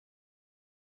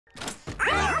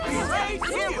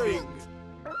Thanksgiving!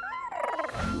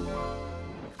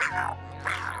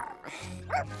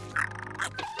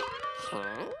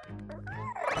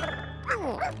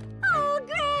 Oh,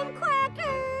 Graham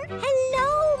Cracker!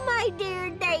 Hello, my dear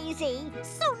Daisy.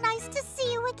 So nice to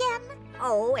see you again.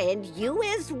 Oh, and you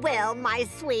as well, my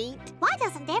sweet. Why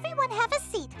doesn't everyone have a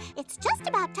seat? It's just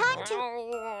about time to...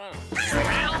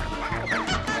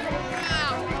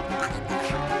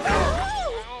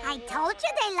 I told you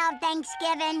they love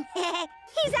Thanksgiving.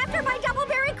 He's after my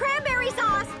doubleberry cranberry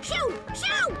sauce. Shoo!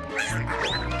 Shoo!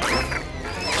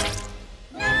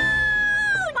 No!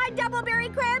 My doubleberry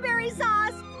cranberry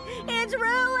sauce! It's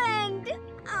ruined!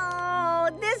 Oh,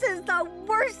 this is the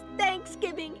worst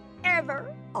Thanksgiving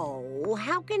ever. Oh,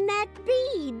 how can that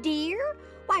be, dear?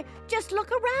 Why, just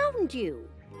look around you.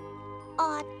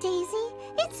 Aw, Daisy,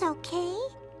 it's okay.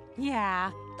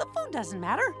 Yeah, the food doesn't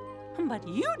matter, but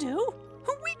you do.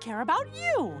 We care about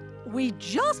you. We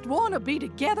just want to be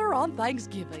together on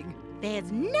Thanksgiving.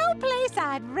 There's no place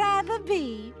I'd rather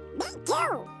be. Me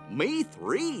too. Me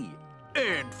 3.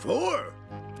 And 4.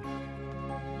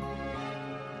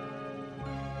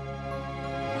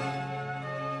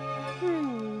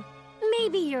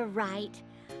 Maybe you're right.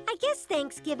 I guess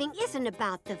Thanksgiving isn't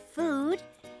about the food.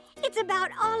 It's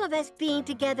about all of us being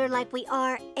together like we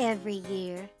are every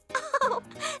year. Oh,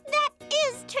 that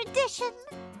is tradition.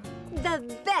 The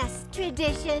best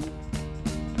tradition.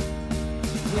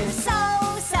 We're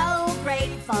so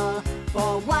grateful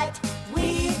for what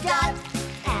we've got.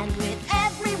 And with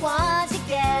everyone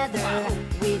together,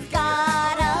 we've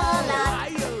got a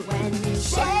lot. When we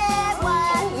share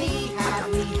what we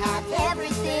have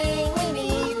everything we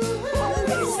need.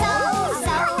 We're so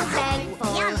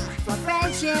thankful for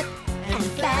friendship and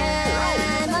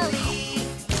family.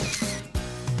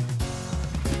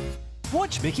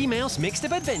 Watch Mickey Mouse Mixed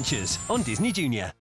Up Adventures on Disney Junior.